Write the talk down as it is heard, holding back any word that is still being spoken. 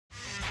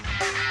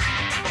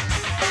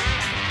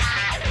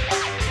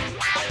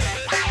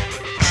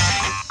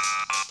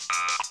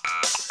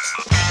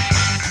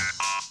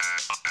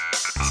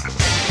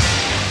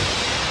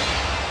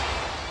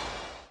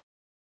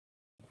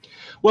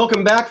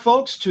Welcome back,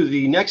 folks, to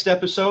the next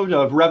episode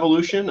of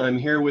Revolution. I'm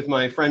here with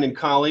my friend and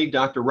colleague,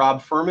 Dr.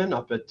 Rob Furman,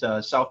 up at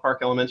South Park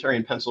Elementary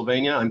in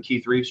Pennsylvania. I'm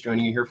Keith Reeves,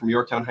 joining you here from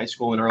Yorktown High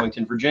School in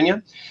Arlington,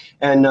 Virginia.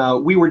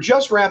 And we were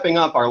just wrapping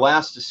up our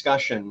last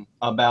discussion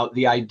about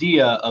the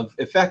idea of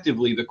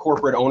effectively the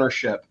corporate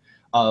ownership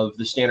of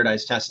the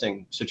standardized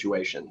testing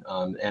situation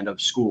and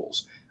of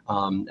schools,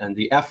 and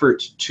the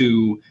effort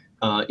to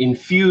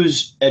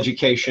infuse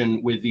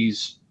education with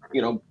these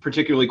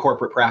particularly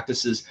corporate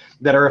practices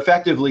that are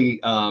effectively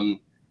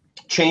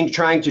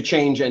trying to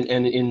change and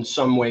in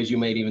some ways you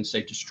might even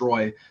say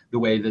destroy the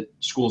way that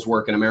schools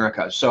work in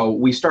America. So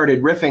we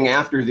started riffing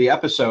after the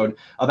episode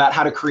about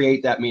how to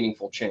create that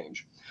meaningful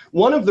change.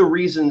 One of the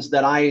reasons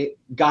that I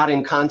got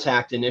in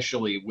contact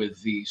initially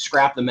with the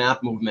Scrap the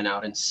Map movement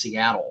out in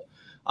Seattle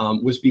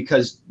was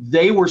because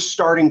they were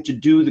starting to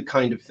do the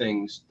kind of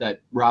things that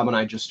Rob and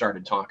I just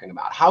started talking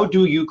about. How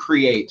do you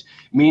create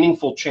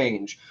meaningful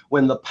change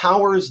when the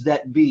powers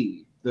that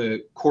be,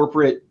 the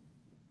corporate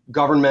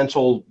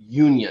governmental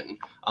union,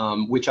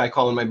 which I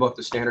call in my book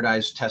the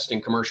Standardized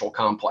Testing Commercial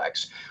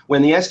Complex,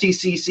 when the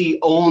STCC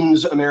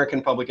owns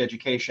American public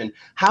education,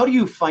 how do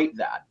you fight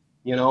that?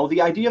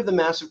 The idea of the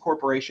massive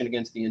corporation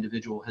against the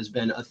individual has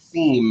been a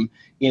theme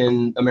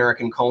in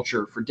American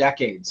culture for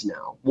decades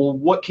now. Well,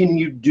 what can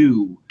you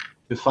do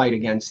to fight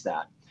against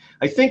that?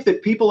 I think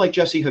that people like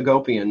Jesse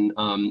Hagopian,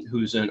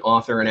 who's an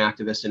author, an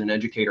activist, and an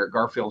educator at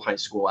Garfield High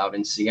School out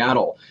in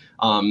Seattle,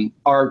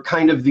 are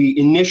kind of the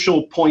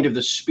initial point of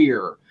the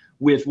spear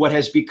with what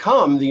has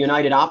become the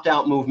United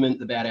Opt-out movement,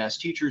 the Badass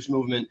Teachers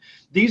movement.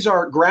 These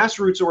are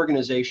grassroots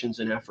organizations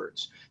and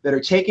efforts that are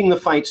taking the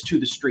fights to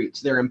the streets.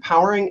 They're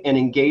empowering and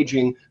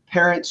engaging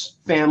parents,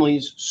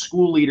 families,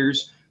 school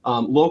leaders,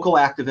 local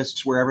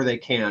activists wherever they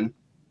can.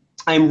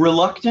 I'm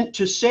reluctant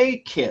to say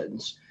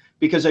kids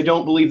because I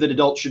don't believe that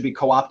adults should be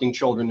co-opting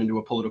children into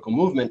a political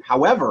movement.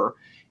 However,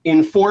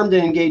 informed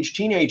and engaged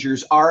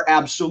teenagers are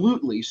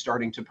absolutely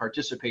starting to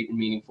participate in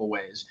meaningful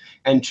ways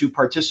and to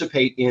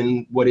participate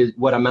in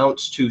what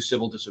amounts to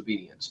civil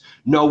disobedience.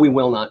 No, we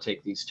will not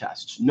take these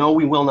tests. No,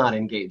 we will not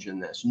engage in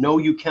this. No,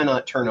 you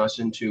cannot turn us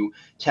into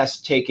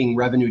test-taking,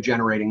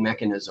 revenue-generating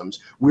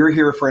mechanisms. We're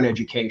here for an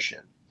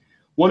education.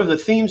 One of the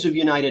themes of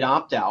United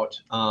Opt-out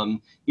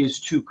is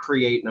to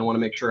create, and I want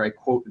to make sure I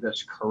quote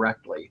this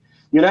correctly,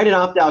 United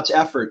Opt-out's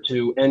effort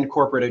to end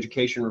corporate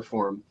education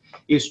reform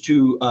is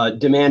to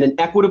demand an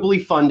equitably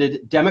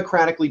funded,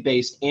 democratically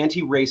based,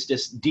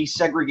 anti-racist,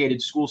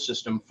 desegregated school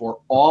system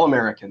for all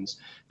Americans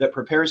that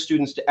prepares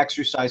students to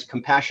exercise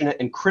compassionate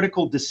and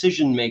critical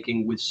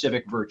decision-making with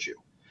civic virtue.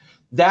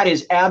 That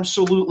is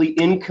absolutely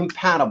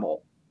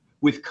incompatible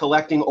with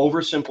collecting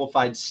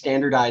oversimplified,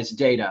 standardized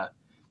data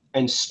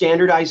and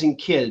standardizing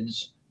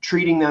kids,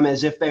 treating them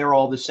as if they are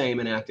all the same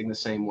and acting the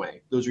same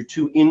way. Those are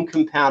two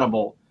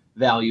incompatible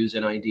values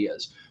and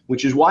ideas,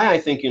 which is why I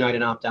think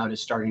United Opt-out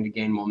is starting to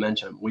gain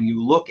momentum. When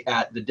you look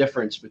at the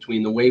difference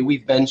between the way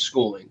we've been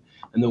schooling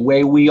and the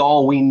way we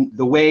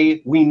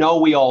know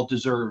we all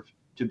deserve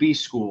to be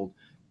schooled,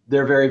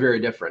 they're very,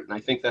 very different. And I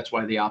think that's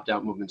why the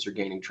opt-out movements are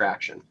gaining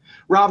traction.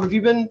 Rob, have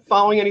you been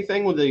following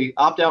anything with the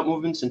opt-out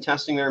movements and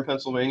testing there in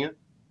Pennsylvania?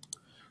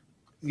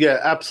 Yeah,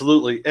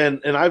 absolutely. And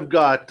I've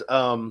got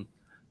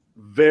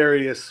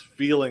various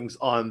feelings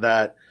on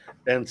that.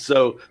 And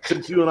so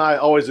since you and I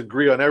always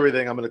agree on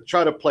everything, I'm going to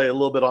try to play a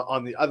little bit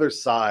on the other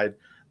side,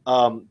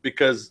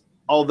 because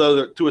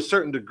although to a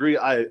certain degree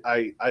I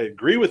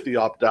agree with the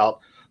opt-out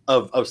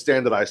of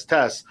standardized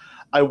tests,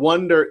 I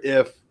wonder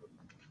if,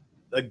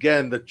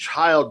 again, the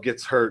child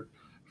gets hurt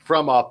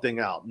from opting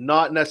out,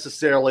 not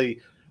necessarily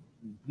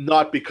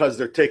not because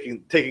they're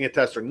taking a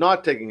test or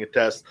not taking a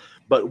test,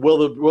 but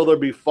will there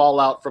be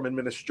fallout from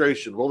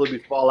administration? Will there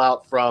be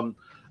fallout from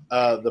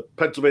the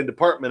Pennsylvania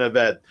Department of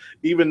Ed?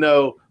 Even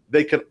though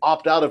they can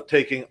opt out of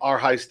taking our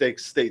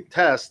high-stakes state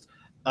test,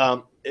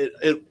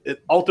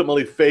 it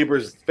ultimately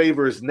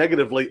favors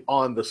negatively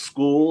on the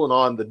school and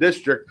on the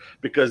district,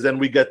 because then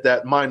we get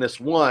that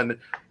 -1,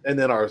 and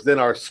then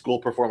our school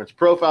performance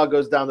profile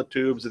goes down the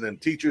tubes, and then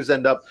teachers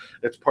end up,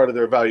 it's part of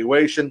their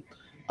evaluation.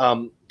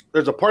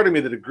 There's a part of me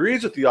that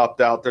agrees with the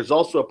opt-out. There's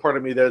also a part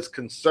of me that is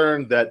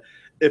concerned that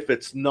if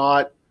it's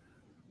not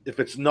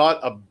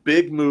a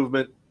big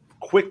movement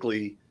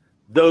quickly,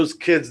 those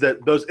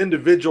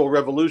individual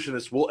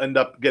revolutionists will end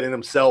up getting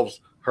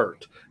themselves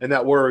hurt, and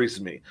that worries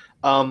me.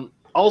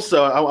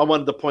 Also, I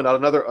wanted to point out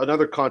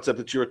another concept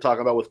that you were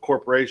talking about with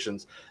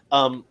corporations.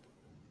 I'm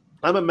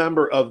a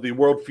member of the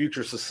World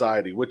Future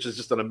Society, which is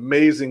just an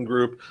amazing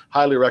group.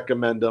 Highly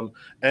recommend them.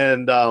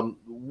 And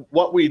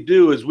what we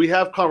do is we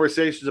have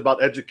conversations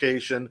about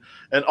education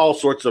and all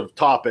sorts of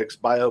topics,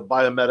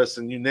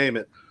 biomedicine, you name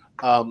it.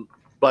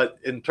 But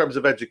in terms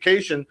of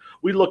education,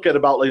 we look at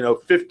about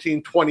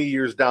 15, 20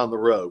 years down the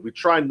road. We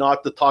try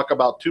not to talk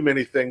about too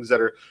many things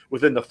that are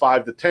within the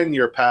 5 to 10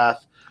 year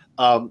path,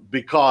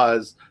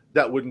 because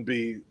that wouldn't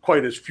be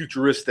quite as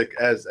futuristic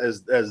as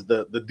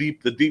the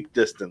deep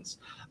distance.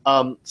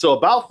 So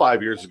about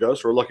 5 years ago,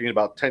 so we're looking at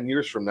about 10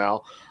 years from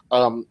now,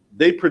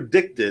 they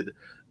predicted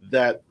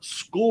that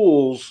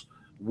schools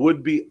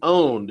would be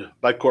owned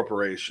by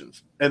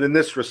corporations. And in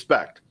this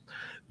respect,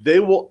 they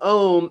will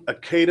own a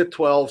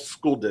K-12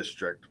 school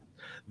district.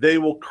 They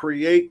will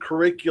create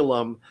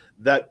curriculum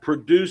that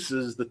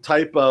produces the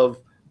type of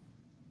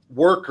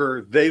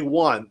worker they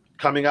want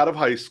coming out of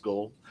high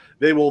school.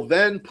 They will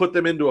then put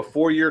them into a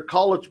 4-year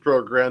college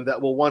program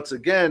that will once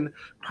again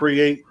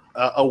create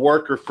a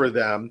worker for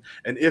them.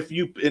 And if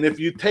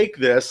you take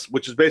this,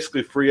 which is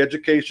basically free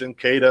education,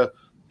 K to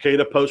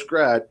post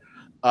grad,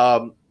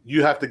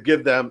 you have to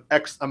give them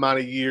X amount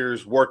of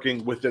years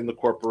working within the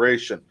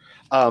corporation.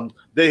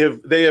 They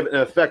have in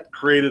effect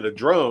created a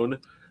drone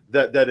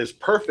that is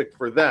perfect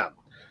for them.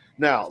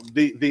 Now,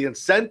 the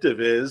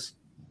incentive is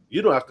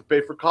you don't have to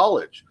pay for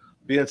college.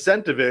 The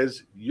incentive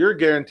is you're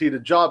guaranteed a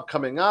job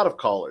coming out of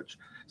college.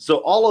 So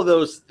all of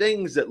those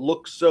things that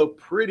look so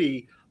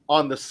pretty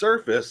on the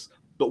surface,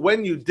 but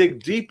when you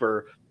dig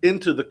deeper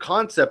into the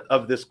concept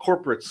of this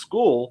corporate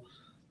school,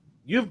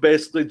 you've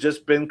basically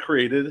just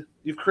created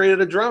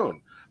a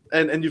drone.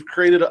 And you've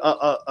created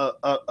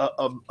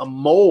a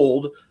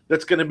mold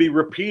that's going to be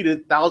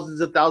repeated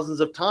thousands and thousands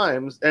of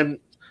times. And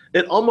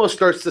it almost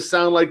starts to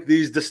sound like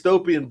these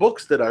dystopian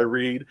books that I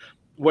read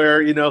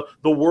where,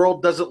 the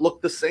world doesn't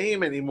look the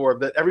same anymore,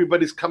 that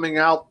everybody's coming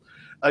out,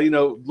 go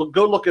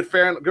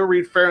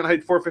read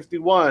Fahrenheit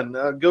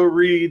 451, go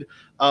read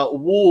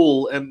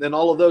Wool and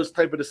all of those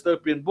type of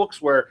dystopian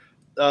books where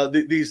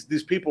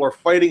these people are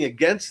fighting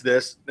against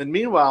this. And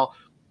meanwhile,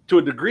 to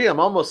a degree, I'm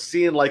almost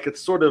seeing like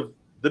it's sort of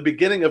the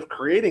beginning of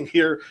creating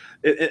here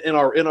in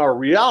our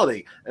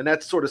reality, and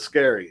that's sort of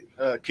scary.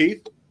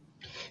 Keith?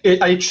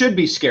 It should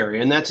be scary,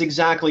 and that's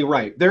exactly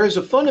right. There is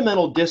a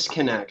fundamental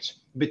disconnect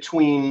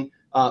between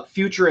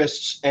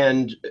futurists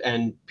and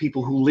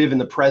people who live in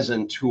the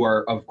present who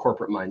are of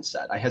corporate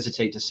mindset. I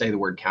hesitate to say the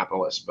word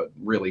capitalist, but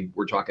really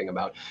we're talking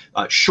about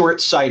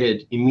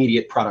short-sighted,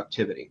 immediate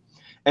productivity.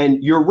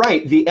 And you're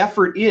right, the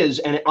effort is,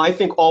 and I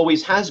think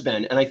always has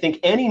been, and I think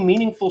any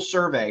meaningful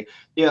survey,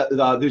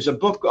 there's a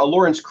book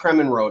Lawrence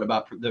Kremen wrote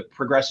about the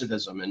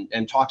progressivism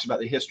and talks about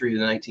the history of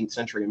the 19th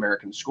century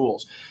American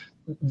schools.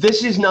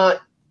 This is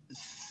not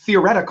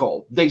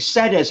theoretical. They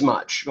said as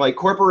much. Like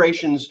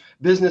corporations,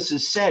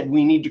 businesses said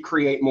we need to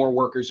create more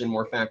workers in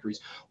more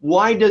factories.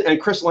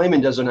 And Chris Lehman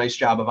does a nice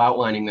job of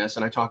outlining this,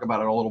 and I talk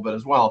about it a little bit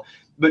as well.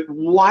 But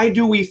why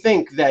do we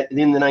think that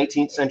in the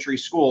 19th century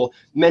school,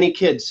 many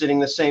kids sitting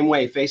the same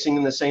way, facing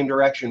in the same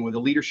direction with a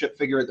leadership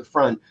figure at the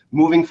front,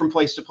 moving from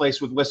place to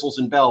place with whistles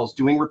and bells,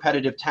 doing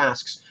repetitive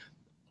tasks?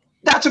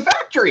 That's a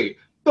factory.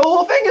 The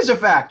whole thing is a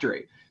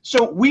factory.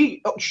 So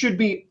we should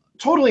be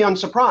totally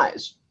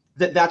unsurprised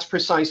that that's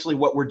precisely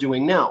what we're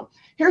doing now.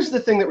 Here's the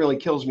thing that really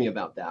kills me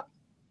about that.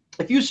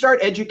 If you start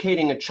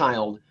educating a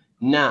child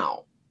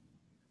now,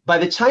 by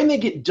the time they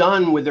get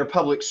done with their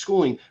public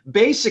schooling,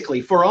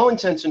 basically, for all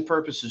intents and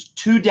purposes,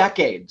 2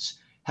 decades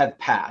have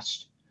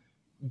passed.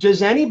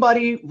 Does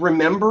anybody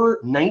remember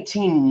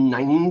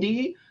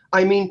 1990?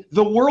 I mean,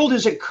 the world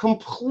is a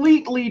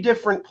completely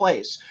different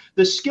place.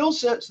 The skill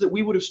sets that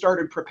we would have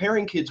started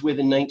preparing kids with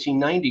in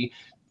 1990,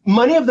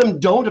 many of them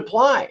don't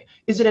apply.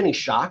 Is it any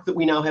shock that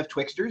we now have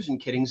Twixters and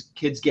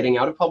kids getting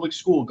out of public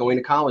school, going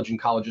to college, and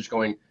colleges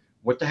going,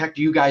 what the heck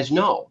do you guys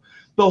know?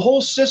 The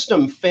whole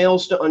system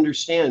fails to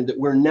understand that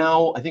we're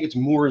now, I think it's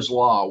Moore's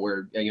Law,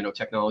 where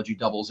technology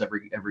doubles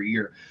every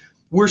year.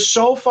 We're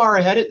so far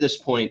ahead at this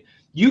point.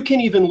 You can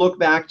even look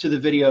back to the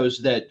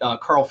videos that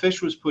Carl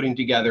Fish was putting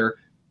together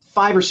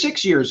 5 or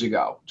 6 years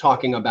ago,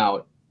 talking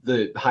about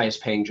the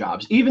highest paying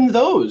jobs. Even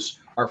those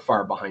are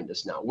far behind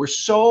us now. We're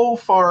so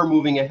far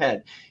moving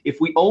ahead. If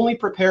we only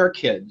prepare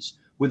kids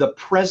with a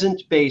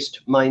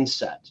present-based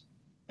mindset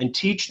and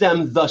teach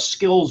them the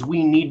skills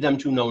we need them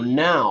to know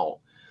now,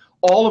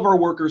 all of our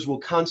workers will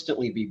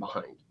constantly be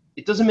behind.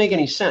 It doesn't make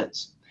any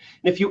sense.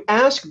 And if you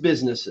ask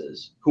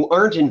businesses who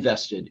aren't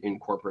invested in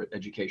corporate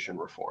education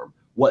reform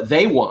what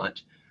they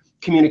want,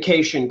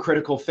 communication,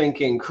 critical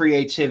thinking,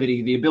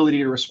 creativity, the ability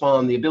to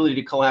respond, the ability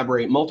to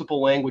collaborate, multiple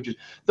languages,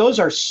 those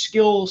are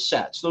skill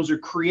sets. Those are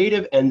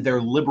creative and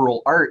they're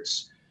liberal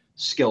arts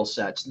skill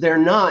sets. They're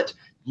not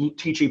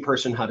teach a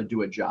person how to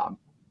do a job.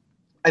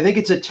 I think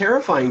it's a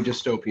terrifying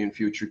dystopian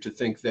future to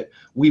think that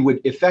we would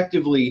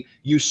effectively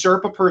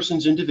usurp a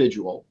person's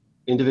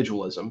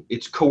individualism.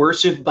 It's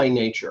coercive by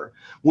nature.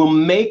 We'll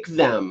make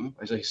them,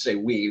 as I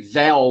say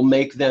they'll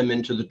make them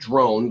into the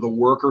drone, the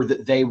worker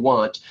that they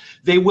want.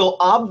 They will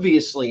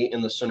obviously,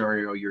 in the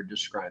scenario you're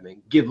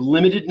describing, give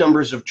limited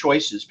numbers of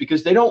choices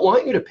because they don't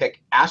want you to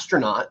pick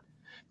astronaut.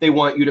 They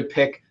want you to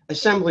pick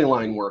assembly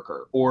line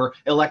worker or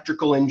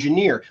electrical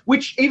engineer,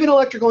 which even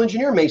electrical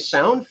engineer may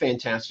sound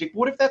fantastic.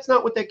 What if that's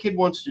not what that kid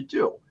wants to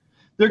do?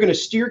 They're going to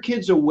steer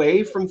kids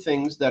away from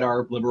things that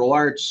are liberal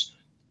arts,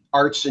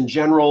 arts in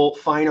general,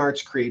 fine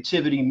arts,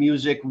 creativity,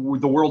 music.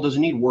 The world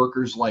doesn't need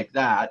workers like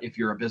that if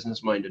you're a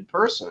business-minded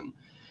person,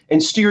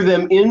 and steer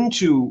them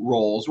into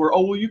roles where,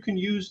 oh, well, you can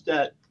use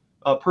that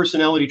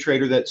personality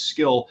trait or that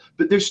skill,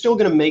 but they're still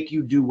going to make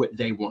you do what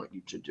they want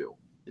you to do.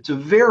 It's a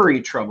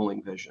very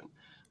troubling vision.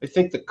 I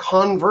think the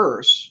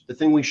converse, the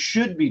thing we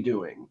should be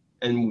doing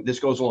and this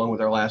goes along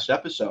with our last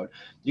episode,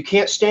 you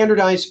can't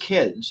standardize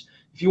kids.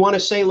 If you want to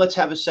say, let's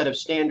have a set of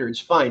standards,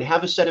 fine,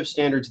 have a set of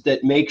standards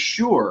that make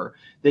sure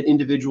that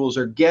individuals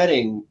are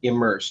getting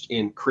immersed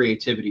in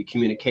creativity,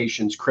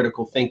 communications,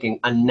 critical thinking,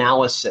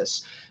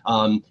 analysis,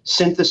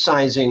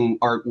 synthesizing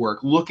artwork,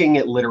 looking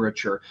at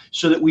literature,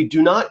 so that we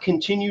do not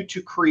continue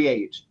to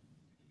create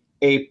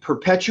a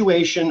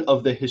perpetuation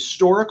of the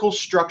historical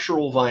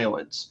structural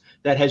violence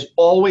that has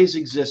always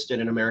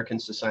existed in American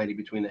society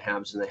between the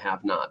haves and the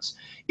have-nots.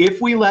 If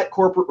we let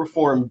corporate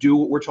reform do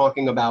what we're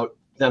talking about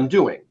them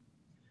doing,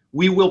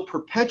 we will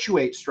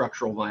perpetuate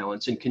structural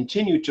violence and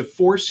continue to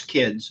force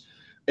kids,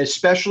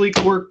 especially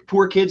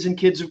poor kids and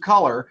kids of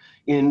color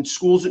in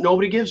schools that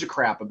nobody gives a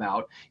crap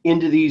about,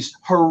 into these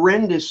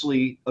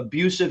horrendously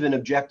abusive and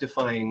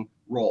objectifying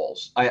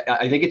roles.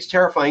 I think it's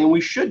terrifying, and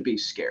we should be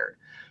scared.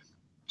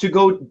 To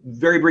go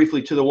very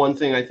briefly to the one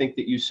thing I think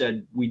that you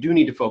said we do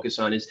need to focus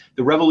on is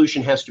the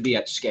revolution has to be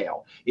at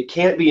scale. It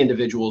can't be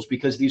individuals,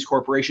 because these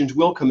corporations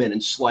will come in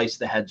and slice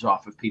the heads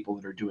off of people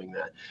that are doing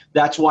that.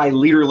 That's why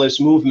leaderless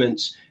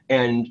movements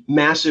and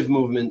massive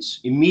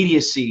movements,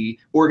 immediacy,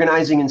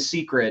 organizing in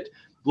secret,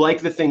 like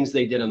the things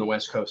they did on the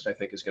West Coast, I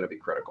think is going to be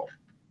critical.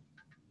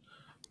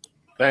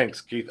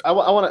 Thanks, Keith.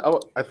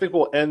 I think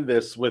we'll end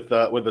this with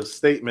a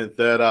statement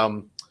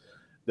that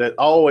that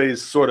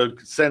always sort of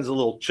sends a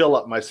little chill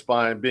up my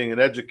spine being an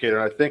educator.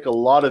 And I think a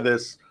lot of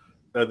this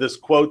this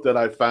quote that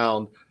I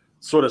found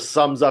sort of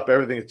sums up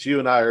everything that you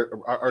and I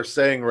are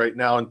saying right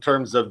now in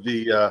terms of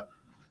the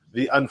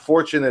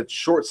unfortunate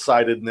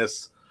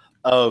short-sightedness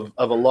of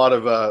a lot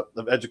of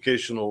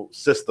educational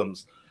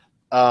systems.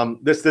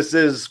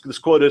 This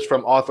quote is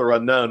from Author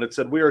Unknown. It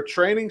said, "We are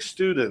training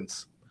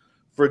students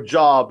for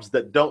jobs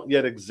that don't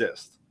yet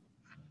exist,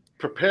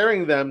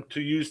 preparing them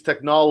to use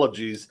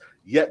technologies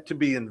yet to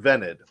be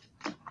invented,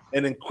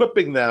 and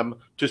equipping them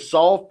to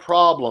solve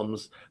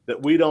problems that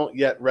we don't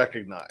yet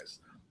recognize."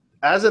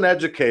 As an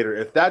educator,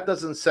 if that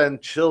doesn't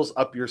send chills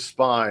up your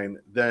spine,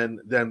 then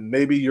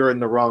maybe you're in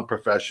the wrong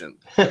profession.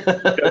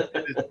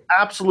 It is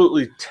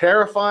absolutely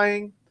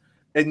terrifying,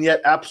 and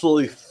yet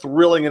absolutely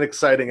thrilling and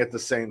exciting at the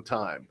same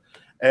time.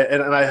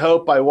 And I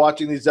hope by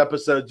watching these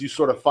episodes, you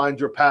sort of find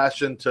your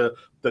passion to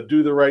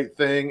do the right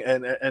thing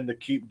and to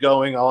keep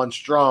going on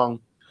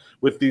strong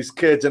with these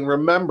kids. And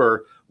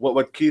remember,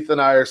 what Keith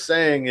and I are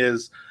saying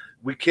is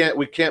we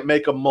can't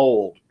make a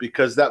mold,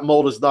 because that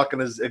mold is not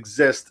going to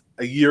exist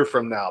a year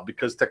from now,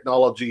 because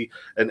technology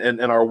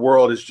and our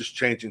world is just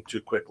changing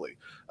too quickly.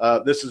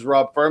 This is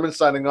Rob Furman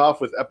signing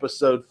off with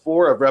episode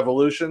 4 of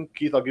Revolution.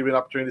 Keith, I'll give you an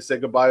opportunity to say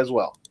goodbye as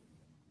well.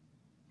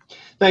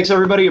 Thanks,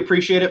 everybody.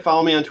 Appreciate it.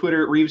 Follow me on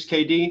Twitter at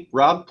ReevesKD.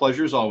 Rob,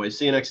 pleasure as always.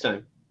 See you next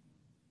time.